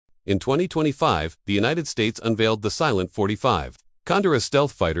In 2025, the United States unveiled the silent F-45 Condor, a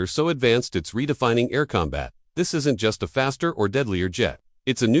stealth fighter so advanced it's redefining air combat. This isn't just a faster or deadlier jet.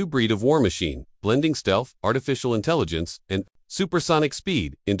 It's a new breed of war machine, blending stealth, artificial intelligence, and supersonic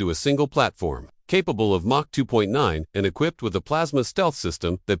speed into a single platform. Capable of Mach 2.9 and equipped with a plasma stealth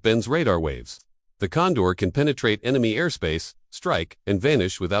system that bends radar waves, the Condor can penetrate enemy airspace, strike, and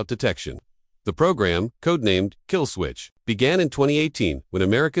vanish without detection. The program, codenamed Kill Switch, began in 2018 when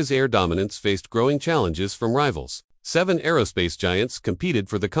America's air dominance faced growing challenges from rivals. 7 aerospace giants competed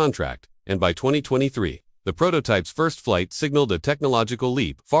for the contract, and by 2023, the prototype's first flight signaled a technological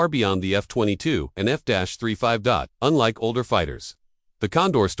leap far beyond the F-22 and F-35. Unlike older fighters, the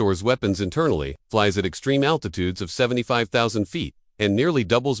Condor stores weapons internally, flies at extreme altitudes of 75,000 feet, and nearly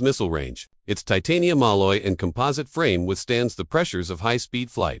doubles missile range. Its titanium alloy and composite frame withstands the pressures of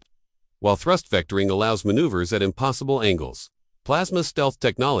high-speed flight, while thrust vectoring allows maneuvers at impossible angles. Plasma stealth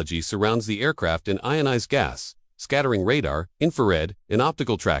technology surrounds the aircraft in ionized gas, scattering radar, infrared, and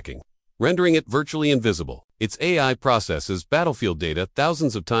optical tracking, rendering it virtually invisible. Its AI processes battlefield data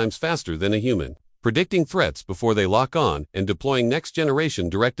thousands of times faster than a human, predicting threats before they lock on and deploying next-generation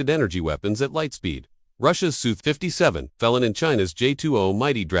directed energy weapons at light speed. Russia's Su-57, felon in China's J-20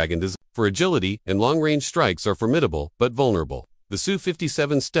 Mighty Dragon design for agility and long-range strikes are formidable but vulnerable. The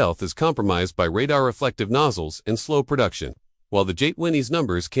Su-57's stealth is compromised by radar-reflective nozzles and slow production, while the J-20's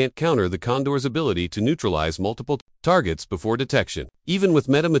numbers can't counter the Condor's ability to neutralize multiple targets before detection. Even with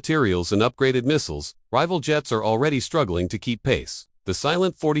metamaterials and upgraded missiles, rival jets are already struggling to keep pace. The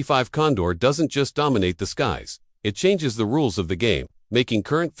silent F-45 Condor doesn't just dominate the skies, it changes the rules of the game, making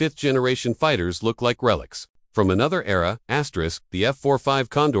current 5th-generation fighters look like relics. From another era, the F-45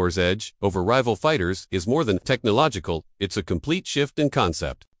 Condor's edge over rival fighters is more than technological, it's a complete shift in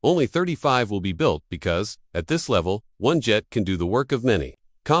concept. Only 35 will be built because, at this level, one jet can do the work of many.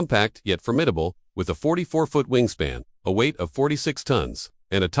 Compact yet formidable, with a 44-foot wingspan, a weight of 46 tons,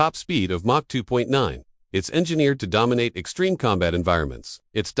 and a top speed of Mach 2.9. It's engineered to dominate extreme combat environments.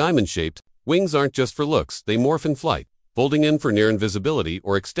 Its diamond-shaped wings aren't just for looks, they morph in flight, folding in for near invisibility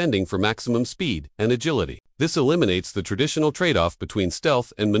or extending for maximum speed and agility. This eliminates the traditional trade-off between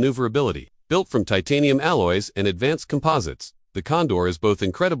stealth and maneuverability. Built from titanium alloys and advanced composites, the Condor is both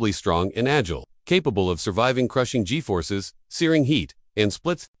incredibly strong and agile, capable of surviving crushing G-forces, searing heat, and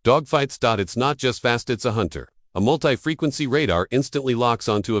splits. Dogfights. It's not just fast, it's a hunter. A multi-frequency radar instantly locks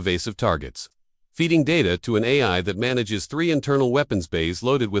onto evasive targets, feeding data to an AI that manages 3 internal weapons bays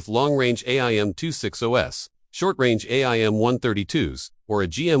loaded with long-range AIM-26OS, short-range AIM-132s, or a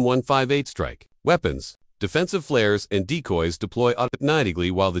GM-158 strike. Weapons. Defensive flares and decoys deploy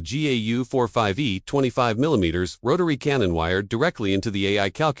automatically, while the GAU-45E 25mm rotary cannon wired directly into the AI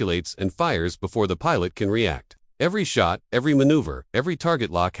calculates and fires before the pilot can react. Every shot, every maneuver, every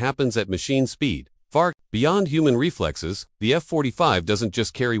target lock happens at machine speed. Far beyond human reflexes, the F-45 doesn't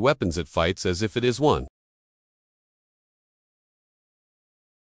just carry weapons it fights as if it is one.